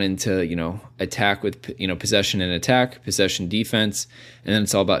broken down into, attack with, possession and attack, possession defense, and then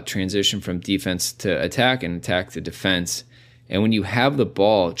it's all about transition from defense to attack and attack to defense. And when you have the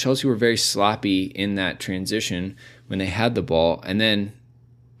ball, Chelsea were very sloppy in that transition when they had the ball, and then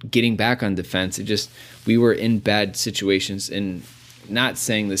getting back on defense, we were in bad situations. And not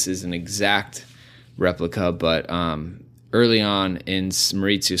saying this is an exact replica, but early on in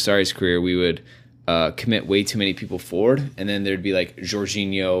Maurizio Sarri's career, we would commit way too many people forward, and then there'd be like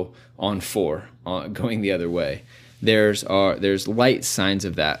Jorginho on 4 going the other way. There's light signs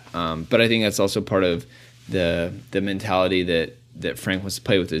of that, but I think that's also part of the mentality that Frank wants to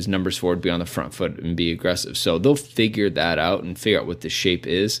play with, is numbers forward, be on the front foot, and be aggressive. So they'll figure that out and figure out what the shape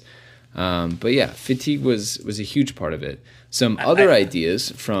is. But yeah, fatigue was a huge part of it. Some other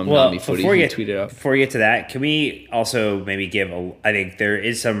ideas from Nami Footy tweeted out. Before we get to that, can we also maybe I think there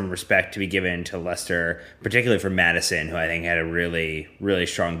is some respect to be given to Leicester, particularly for Maddison, who I think had a really, really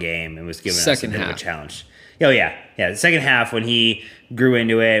strong game and was given us a bit of a challenge. Oh, yeah. The second half, when he grew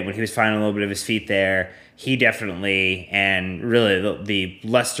into it, when he was finding a little bit of his feet there, he definitely, and really the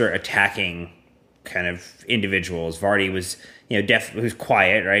Leicester attacking kind of individuals, Vardy was who's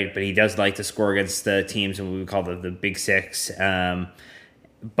quiet, right? But he does like to score against the teams and what we call the Big Six.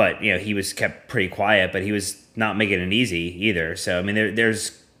 But he was kept pretty quiet, but he was not making it easy either. So I mean,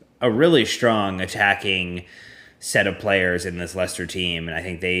 there's a really strong attacking set of players in this Leicester team, and I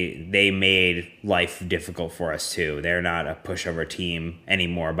think they made life difficult for us too. They're not a pushover team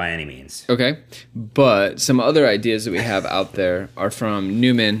anymore by any means. Okay, but some other ideas that we have out there are from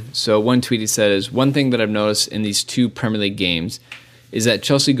Newman. So one tweet he said is, one thing that I've noticed in these 2 Premier League games is that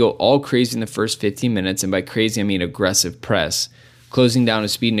Chelsea go all crazy in the first 15 minutes, and by crazy I mean aggressive press, closing down with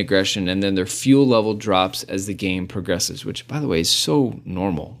speed and aggression, and then their fuel level drops as the game progresses, which by the way is so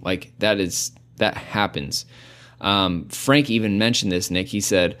normal. Like that happens. Frank even mentioned this, Nick. He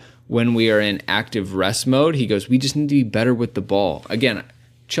said, when we are in active rest mode, he goes, we just need to be better with the ball. Again,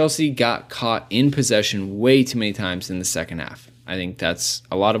 Chelsea got caught in possession way too many times in the second half. I think that's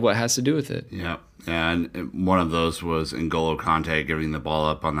a lot of what has to do with it. Yeah, and one of those was N'Golo Kante giving the ball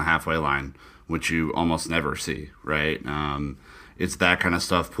up on the halfway line, which you almost never see, right? It's that kind of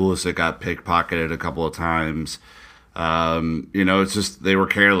stuff. Pulisic got pickpocketed a couple of times. It's just they were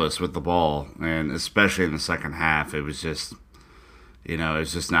careless with the ball, and especially in the second half, it was just,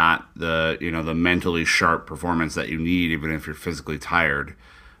 it's just not the mentally sharp performance that you need, even if you're physically tired.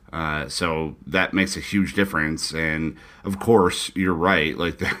 So that makes a huge difference. And of course, you're right.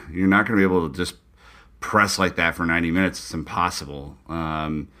 Like you're not going to be able to just press like that for 90 minutes. It's impossible.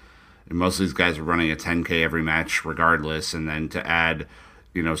 And most of these guys are running a 10K every match, regardless, and then to add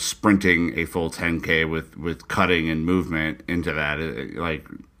sprinting a full 10K with cutting and movement into that,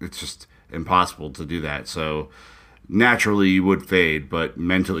 it's just impossible to do that. So naturally you would fade, but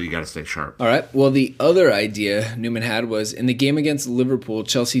mentally you got to stay sharp. All right. Well, the other idea Newman had was, in the game against Liverpool,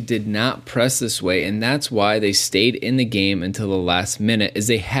 Chelsea did not press this way, and that's why they stayed in the game until the last minute, as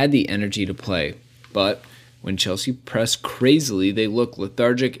they had the energy to play. But when Chelsea pressed crazily, they look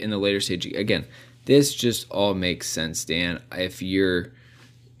lethargic in the later stage. Again, this just all makes sense, Dan. If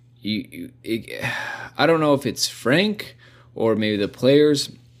I don't know if it's Frank or maybe the players,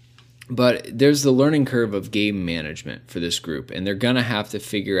 but there's the learning curve of game management for this group, and they're going to have to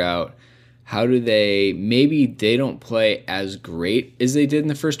figure out how do maybe they don't play as great as they did in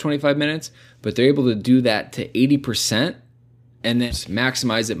the first 25 minutes, but they're able to do that to 80% and then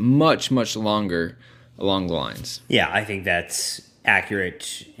maximize it much, much longer along the lines. Yeah, I think that's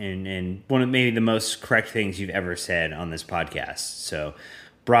accurate and one of maybe the most correct things you've ever said on this podcast. So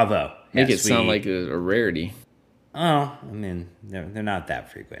bravo. Make it sound like a rarity. Oh, I mean, they're not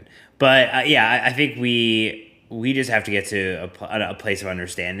that frequent. But I think we just have to get to a place of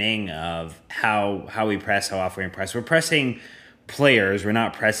understanding of how we press, how often we press. We're pressing players. We're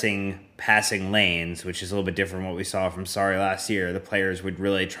not pressing passing lanes, which is a little bit different from what we saw from Sarri last year. The players would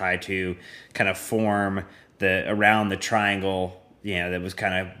really try to kind of form around the triangle, that was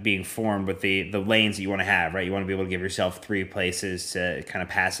kind of being formed with the lanes that you want to have, right? You want to be able to give yourself 3 places to kind of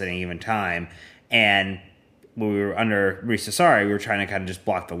pass at any given time. And when we were under Maurizio Sarri, we were trying to kind of just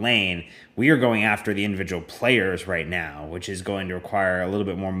block the lane. We are going after the individual players right now, which is going to require a little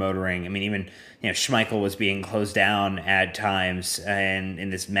bit more motoring. I mean, even Schmeichel was being closed down at times, and in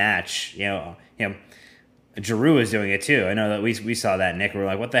this match, Giroud is doing it too. I know that we saw that, Nick. We're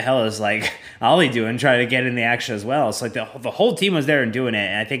like, what the hell is Ollie doing, trying to get in the action as well? It's like the whole team was there and doing it.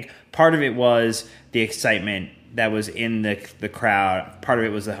 And I think part of it was the excitement that was in the crowd. Part of it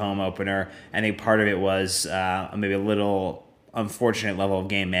was the home opener. I think part of it was maybe a little unfortunate level of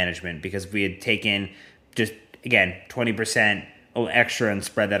game management, because we had taken just, again, 20% extra and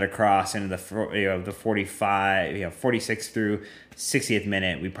spread that across into the 46 through 60th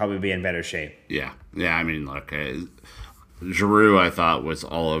minute, we'd probably be in better shape. Yeah. I mean, look, Giroud, I thought, was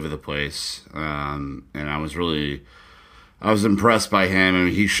all over the place, and I was impressed by him. I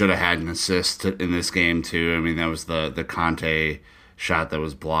mean, he should have had an assist in this game too. I mean, that was the Conte shot that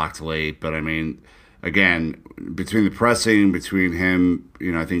was blocked late, but I mean, again, between the pressing, between him,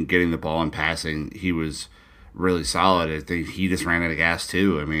 I think getting the ball and passing, he was really solid. I think he just ran out of gas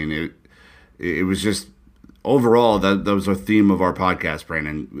too. I mean, it was just overall that was a theme of our podcast,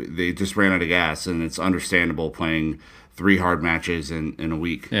 Brandon. They just ran out of gas, and it's understandable playing 3 hard matches in a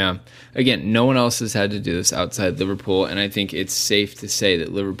week. Yeah. Again, no one else has had to do this outside Liverpool, and I think it's safe to say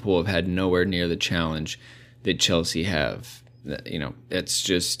that Liverpool have had nowhere near the challenge that Chelsea have. That's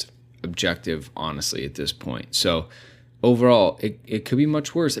just objective, honestly, at this point. So overall, it could be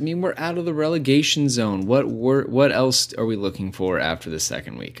much worse. I mean, we're out of the relegation zone. What else are we looking for after the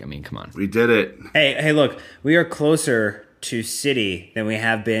second week? I mean, come on. We did it. Hey, look, we are closer to City than we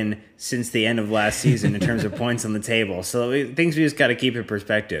have been since the end of last season in terms of points on the table. So things we just got to keep in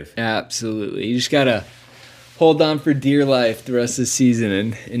perspective. Absolutely. You just got to hold on for dear life the rest of the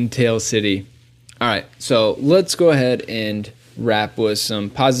season in Tail City. All right, so let's go ahead and wrap with some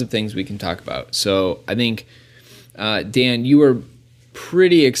positive things we can talk about. So I think, Dan, you were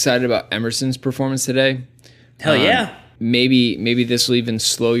pretty excited about Emerson's performance today. Hell yeah. Maybe this will even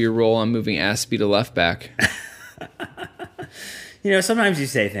slow your roll on moving Aspie to left back. Sometimes you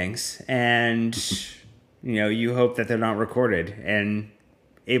say things and, you hope that they're not recorded and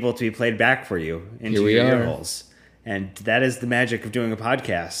able to be played back for you into your ear holes. And that is the magic of doing a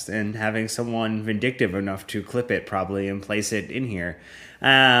podcast and having someone vindictive enough to clip it probably and place it in here.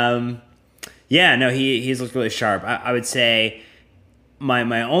 He's looked really sharp. I would say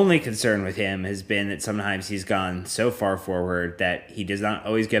my only concern with him has been that sometimes he's gone so far forward that he does not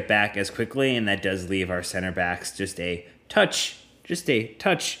always get back as quickly, and that does leave our center backs just a touch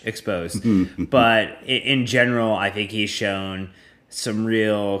exposed. But in general, I think he's shown some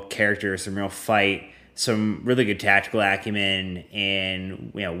real character, some real fight, some really good tactical acumen,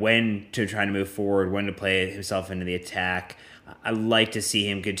 and when to try to move forward, when to play himself into the attack. I like to see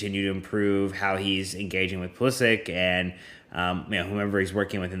him continue to improve how he's engaging with Pulisic and whomever he's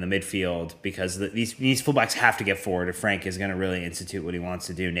working with in the midfield, because these fullbacks have to get forward if Frank is going to really institute what he wants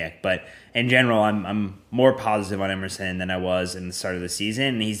to do, Nick. But in general, I'm more positive on Emerson than I was in the start of the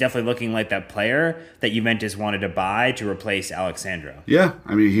season, and he's definitely looking like that player that Juventus wanted to buy to replace Alex Sandro. Yeah,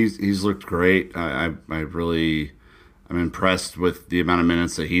 I mean he's looked great. I'm impressed with the amount of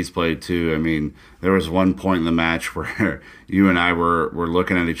minutes that he's played too. I mean, there was one point in the match where you and I were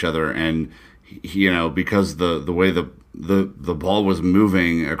looking at each other, and because the way the ball was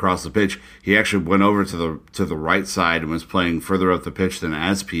moving across the pitch, he actually went over to the right side and was playing further up the pitch than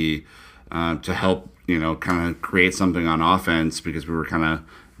Aspie to help kind of create something on offense, because we were kind of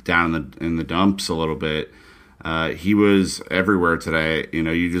down in the dumps a little bit. He was everywhere today.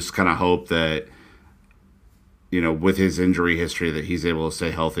 You just kind of hope that with his injury history that he's able to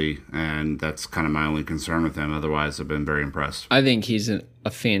stay healthy, and that's kind of my only concern with him. Otherwise, I've been very impressed. I think he's a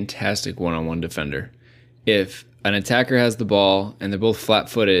fantastic one-on-one defender. If an attacker has the ball and they're both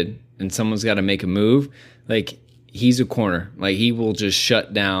flat-footed and someone's got to make a move, he's a corner. He will just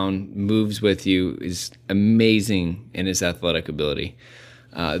shut down, moves with you, is amazing in his athletic ability.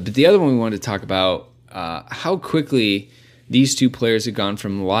 But the other one we wanted to talk about, how quickly these two players have gone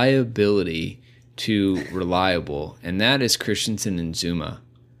from liability to reliable, and that is Christensen and Zuma.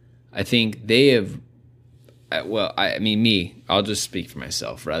 I think they have, I'll just speak for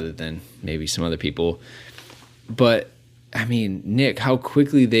myself rather than maybe some other people. But, Nick, how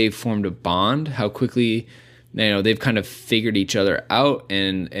quickly they've formed a bond, how quickly they've kind of figured each other out,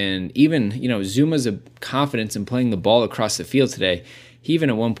 and even, Zuma's confidence in playing the ball across the field today, He even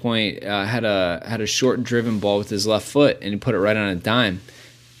at one point had a short driven ball with his left foot, and he put it right on a dime.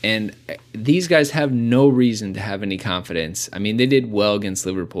 And these guys have no reason to have any confidence. I mean, they did well against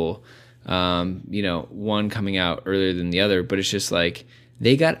Liverpool, one coming out earlier than the other, but it's just like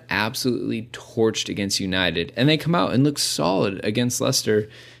they got absolutely torched against United, and they come out and look solid against Leicester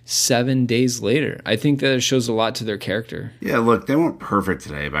 7 days later. I think that it shows a lot to their character. Yeah, look, they weren't perfect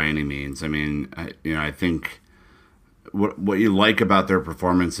today by any means. I mean, I think what you like about their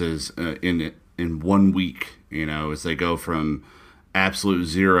performances in 1 week, is they go from absolute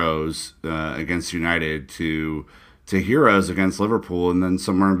zeros against United to heroes against Liverpool, and then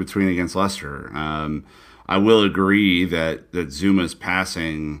somewhere in between against Leicester. I will agree that Zuma's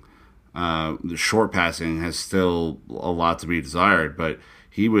passing, the short passing, has still a lot to be desired, but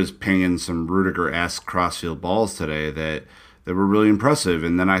he was pinging some Rudiger-esque crossfield balls today that were really impressive.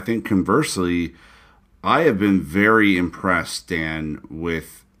 And then I think conversely, I have been very impressed, Dan,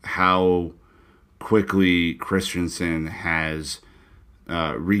 with how quickly Christensen has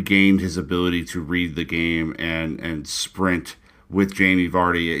regained his ability to read the game and sprint with Jamie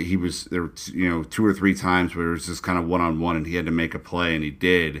Vardy. There were 2 or 3 times where it was just kind of one-on-one and he had to make a play, and he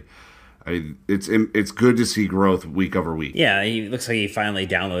did. It's good to see growth week over week. Yeah, he looks like he finally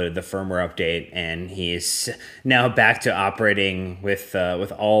downloaded the firmware update, and he's now back to operating with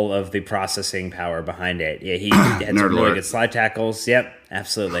all of the processing power behind it. Yeah, he had some really good slide tackles. Yep,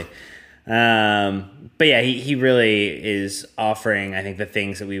 absolutely. But yeah, he really is offering, I think, the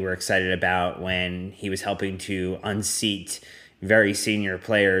things that we were excited about when he was helping to unseat very senior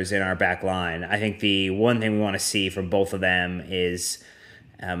players in our back line. I think the one thing we want to see from both of them is,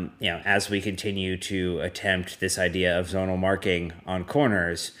 as we continue to attempt this idea of zonal marking on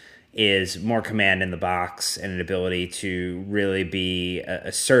corners, is more command in the box and an ability to really be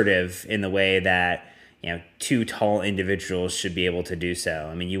assertive in the way that 2 tall individuals should be able to do so.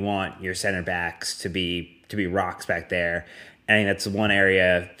 I mean, you want your center backs to be rocks back there. I think that's one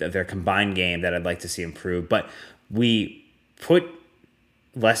area of their combined game that I'd like to see improve. But we put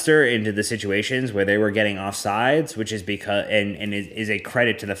Leicester into the situations where they were getting offsides, which is because and is a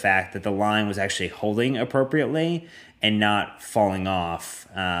credit to the fact that the line was actually holding appropriately and not falling off,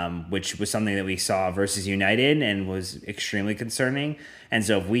 which was something that we saw versus United and was extremely concerning. And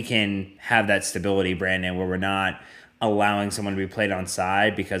so if we can have that stability, Brandon, where we're not allowing someone to be played on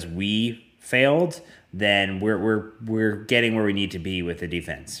side because we failed, then we're getting where we need to be with the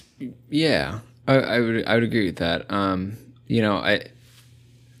defense. Yeah, I would agree with that.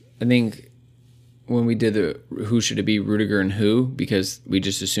 I think when we did the who should it be, Rudiger and who, because we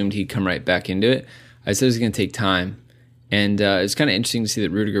just assumed he'd come right back into it, I said it was going to take time. And it's kind of interesting to see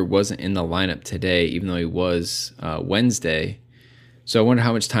that Rudiger wasn't in the lineup today, even though he was Wednesday. So I wonder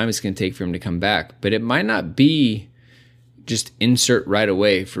how much time it's going to take for him to come back. But it might not be just insert right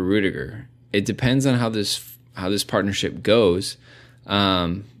away for Rudiger. It depends on how this partnership goes.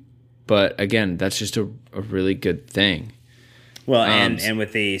 But again, that's just a really good thing. Well, and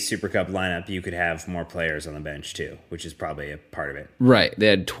with the Super Cup lineup, you could have more players on the bench too, which is probably a part of it. Right. They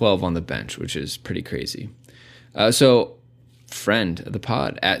had 12 on the bench, which is pretty crazy. So friend of the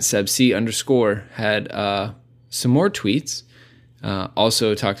pod, @SebC_, had some more tweets.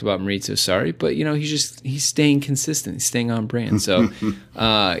 Also talked about Maurizio Sarri, but he's staying consistent. He's staying on brand. So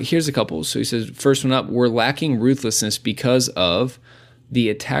here's a couple. So he says, first one up, we're lacking ruthlessness because of the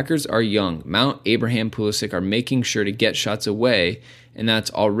attackers are young. Mount, Abraham, Pulisic are making sure to get shots away, and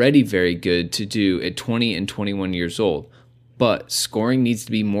that's already very good to do at 20 and 21 years old. But scoring needs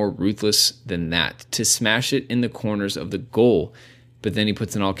to be more ruthless than that, to smash it in the corners of the goal. But then he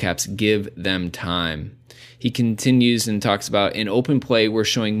puts in all caps, give them time. He continues and talks about, in open play, we're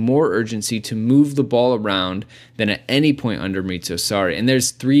showing more urgency to move the ball around than at any point under Maurizio Sarri. And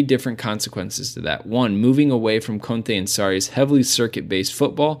there's 3 different consequences to that. 1, moving away from Conte and Sarri's heavily circuit-based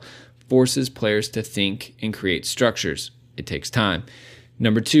football forces players to think and create structures. It takes time.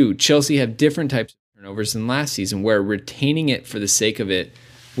 Number 2, Chelsea have different types of turnovers than last season, where retaining it for the sake of it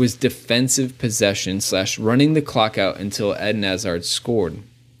was defensive possession / running the clock out until Eden Hazard scored.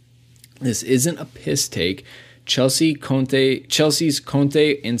 This isn't a piss take. Chelsea's Conte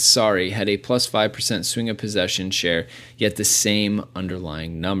and Sarri had a plus 5% swing of possession share, yet the same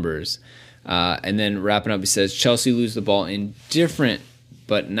underlying numbers. And then wrapping up, he says, Chelsea lose the ball in different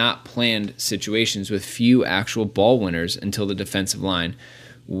but not planned situations with few actual ball winners until the defensive line.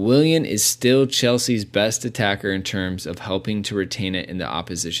 Willian is still Chelsea's best attacker in terms of helping to retain it in the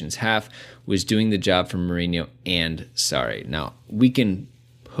opposition's half, was doing the job for Mourinho and Sarri. Now, we can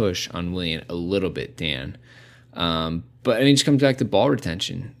push on Willian a little bit, Dan. But it just comes back to ball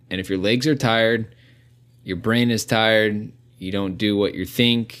retention. And if your legs are tired, your brain is tired, you don't do what you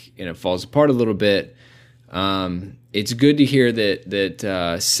think, and it falls apart a little bit. It's good to hear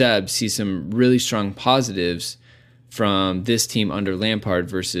that Seb sees some really strong positives from this team under Lampard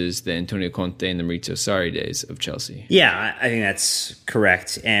versus the Antonio Conte and the Maurizio Sarri days of Chelsea. Yeah, I think that's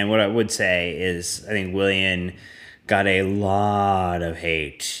correct. And what I would say is I think Willian got a lot of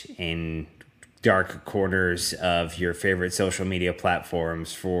hate in dark corners of your favorite social media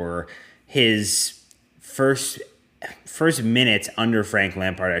platforms for his first minutes under Frank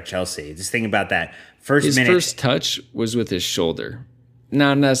Lampard at Chelsea. Just think about that. His first touch was with his shoulder.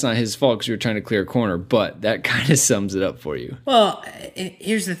 Now, that's not his fault because you were trying to clear a corner, but that kind of sums it up for you. Well,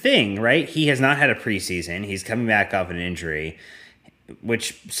 here's the thing, right? He has not had a preseason. He's coming back off an injury,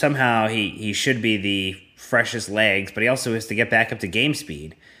 which somehow he should be the freshest legs, but he also has to get back up to game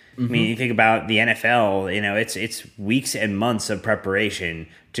speed. Mm-hmm. I mean, you think about the NFL, it's weeks and months of preparation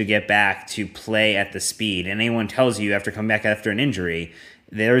to get back to play at the speed. And anyone tells you after coming back after an injury,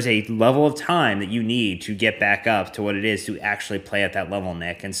 there's a level of time that you need to get back up to what it is to actually play at that level,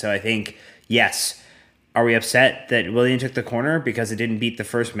 Nick. And so I think, yes, are we upset that Willian took the corner because it didn't beat the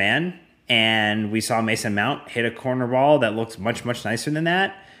first man? And we saw Mason Mount hit a corner ball that looks much, much nicer than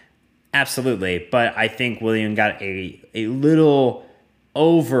that? Absolutely. But I think Willian got a little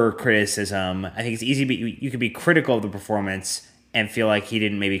over criticism. I think it's easy, you could be critical of the performance and feel like he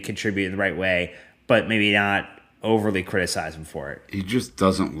didn't maybe contribute in the right way, but maybe not overly criticize him for it. He just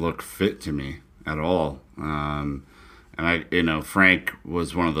doesn't look fit to me at all. And Frank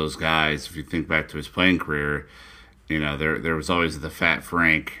was one of those guys. If you think back to his playing career, there was always the fat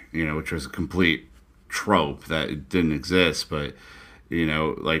Frank, which was a complete trope that didn't exist. But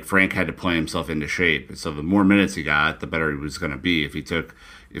like Frank had to play himself into shape. So the more minutes he got, the better he was going to be. If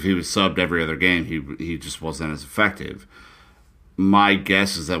he was subbed every other game, he just wasn't as effective. My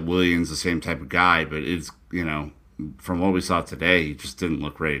guess is that Willian's the same type of guy, but it's, from what we saw today, he just didn't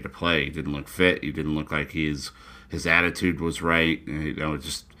look ready to play. He didn't look fit. He didn't look like his attitude was right.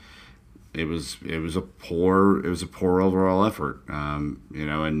 It was a poor overall effort.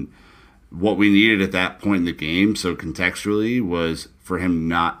 And what we needed at that point in the game, so contextually, was for him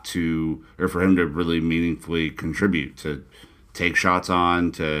to really meaningfully contribute, to take shots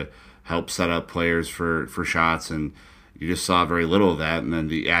on, to help set up players for shots, and you just saw very little of that. And then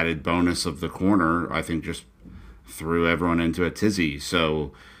the added bonus of the corner, I think, just threw everyone into a tizzy.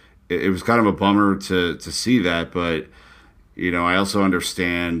 So it was kind of a bummer to see that. But, I also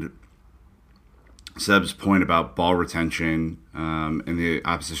understand Seb's point about ball retention in the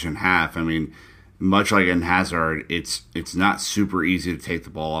opposition half. I mean, much like in Hazard, it's not super easy to take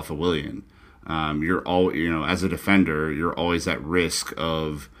the ball off of Willian. You're all, as a defender, you're always at risk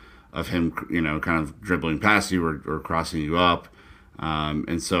of him, kind of dribbling past you or crossing you up.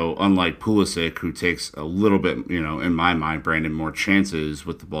 And so unlike Pulisic, who takes a little bit, in my mind, Brandon, more chances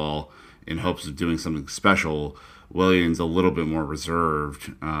with the ball in hopes of doing something special, Willian's a little bit more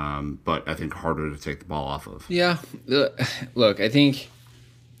reserved, but I think harder to take the ball off of. Yeah. Look, I think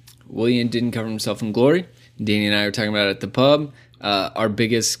Willian didn't cover himself in glory. Danny and I were talking about it at the pub. Our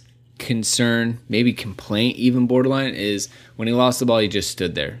biggest concern, maybe complaint, even borderline, is when he lost the ball, he just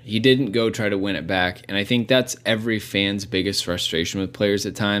stood there. He didn't go try to win it back. And I think that's every fan's biggest frustration with players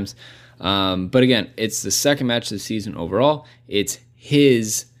at times. But again, it's the second match of the season overall. It's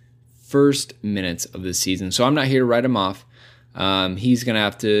his first minutes of the season. So I'm not here to write him off. He's going to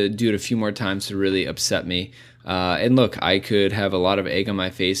have to do it a few more times to really upset me. And look, I could have a lot of egg on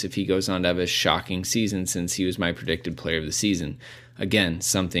my face if he goes on to have a shocking season, since he was my predicted player of the season. Again,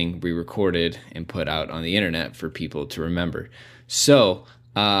 something we recorded and put out on the internet for people to remember. So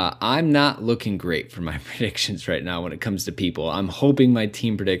I'm not looking great for my predictions right now when it comes to people. I'm hoping my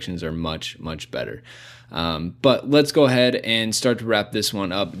team predictions are much, much better. But let's go ahead and start to wrap this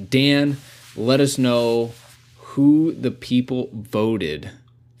one up. Dan, let us know who the people voted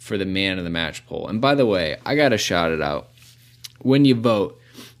for the man of the match poll. And by the way, I got to shout it out. When you vote,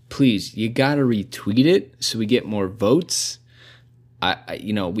 please, you got to retweet it so we get more votes.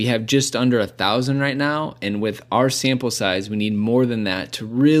 We have just under 1,000 right now, and with our sample size, we need more than that to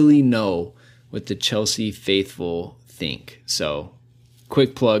really know what the Chelsea faithful think. So,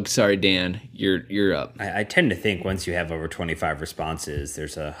 quick plug. Sorry, Dan, you're up. I tend to think once you have over 25 responses,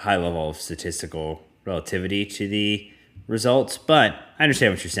 there's a high level of statistical relativity to the results, but I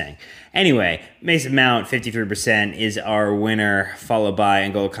understand what you're saying. Anyway, Mason Mount, 53% is our winner, followed by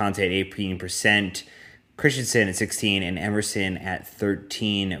N'Golo Kante at 18%. Christensen at 16% and Emerson at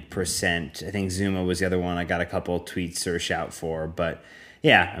 13%. I think Zuma was the other one I got a couple tweets or a shout for. But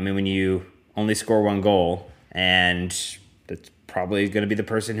yeah, I mean, when you only score one goal, and that's probably going to be the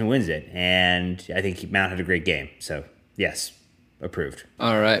person who wins it. And I think Mount had a great game. So Yes, approved.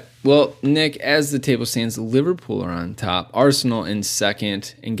 All right. Well, Nick, as the table stands, Liverpool are on top, Arsenal in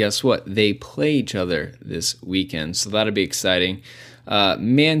second, and guess what? They play each other this weekend, so that'll be exciting.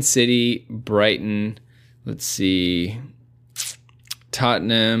 Man City, Brighton, let's see,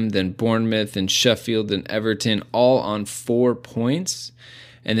 Tottenham, then Bournemouth, and Sheffield, and Everton, all on 4 points.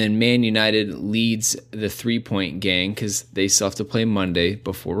 And then Man United leads the 3-point gang because they still have to play Monday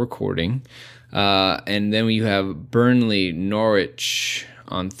before recording. And then you have Burnley, Norwich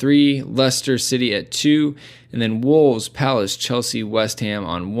on 3, Leicester City at 2, and then Wolves, Palace, Chelsea, West Ham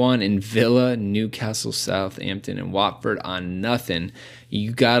on 1, and Villa, Newcastle, Southampton, and Watford on nothing.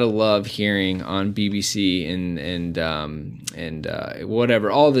 You gotta love hearing on BBC and whatever,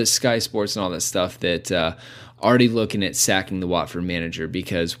 all this Sky Sports and all that stuff that already looking at sacking the Watford manager,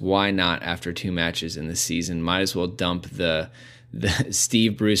 because why not after 2 matches in the season? Might as well dump the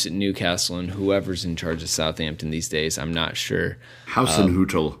Steve Bruce at Newcastle and whoever's in charge of Southampton these days. I'm not sure.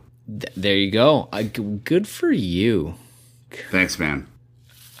 Hasenhüttl. There you go. Good for you. Thanks, man.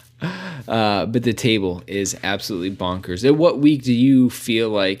 But the table is absolutely bonkers. At what week do you feel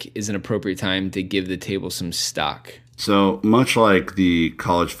like is an appropriate time to give the table some stock? So much like the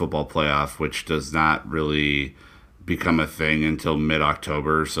college football playoff, which does not really become a thing until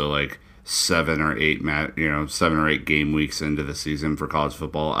mid-October, so like 7 or 8 game weeks into the season for college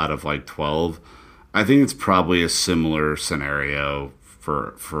football out of like 12. I think it's probably a similar scenario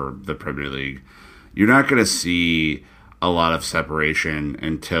for the Premier League. You're not going to see a lot of separation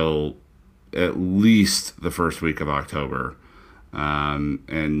until at least the first week of October.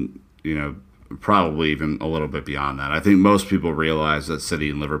 And, probably even a little bit beyond that. I think most people realize that City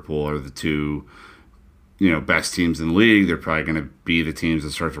and Liverpool are the two best teams in the league. They're probably going to be the teams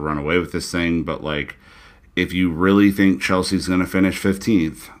that start to run away with this thing. But, like, if you really think Chelsea's going to finish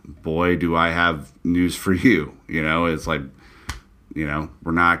 15th, boy, do I have news for you. It's like, we're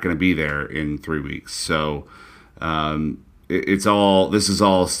not going to be there in 3 weeks. So this is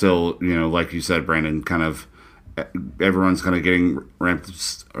all still, like you said, Brandon, kind of everyone's kind of getting ramped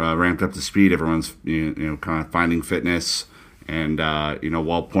up to speed. Everyone's, kind of finding fitness. And,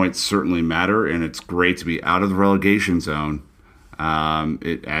 while points certainly matter and it's great to be out of the relegation zone,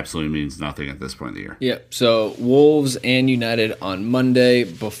 it absolutely means nothing at this point in the year. Yep. So Wolves and United on Monday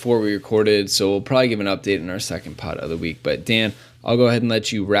before we recorded. So we'll probably give an update in our second pod of the week. But Dan, I'll go ahead and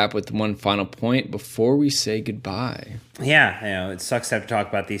let you wrap with one final point before we say goodbye. Yeah, it sucks to have to talk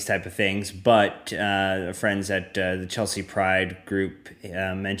about these type of things, but friends at the Chelsea Pride group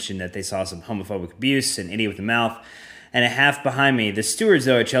mentioned that they saw some homophobic abuse, an idiot with a mouth, and a half behind me. The stewards,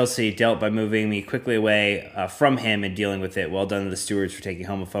 though, at Chelsea dealt by moving me quickly away from him and dealing with it. Well done to the stewards for taking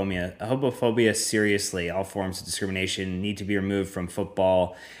homophobia seriously. All forms of discrimination need to be removed from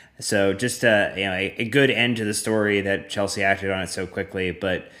football. So just a good end to the story that Chelsea acted on it so quickly,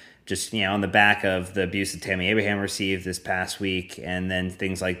 but just on the back of the abuse that Tammy Abraham received this past week, and then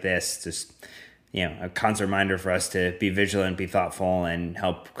things like this, just a constant reminder for us to be vigilant, be thoughtful, and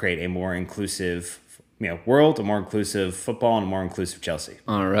help create a more inclusive world, a more inclusive football, and a more inclusive Chelsea.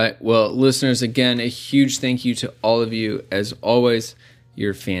 All right. Well, listeners, again, a huge thank you to all of you. As always,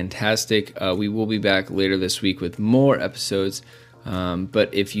 you're fantastic. We will be back later this week with more episodes.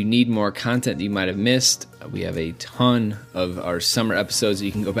 But if you need more content that you might have missed, we have a ton of our summer episodes that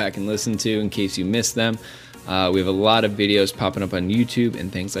you can go back and listen to in case you missed them. We have a lot of videos popping up on YouTube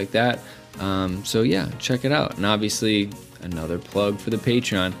and things like that. So yeah, check it out. And obviously, another plug for the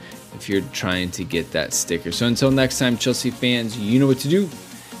Patreon if you're trying to get that sticker. So until next time, Chelsea fans, you know what to do.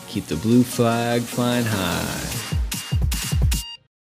 Keep the blue flag flying high.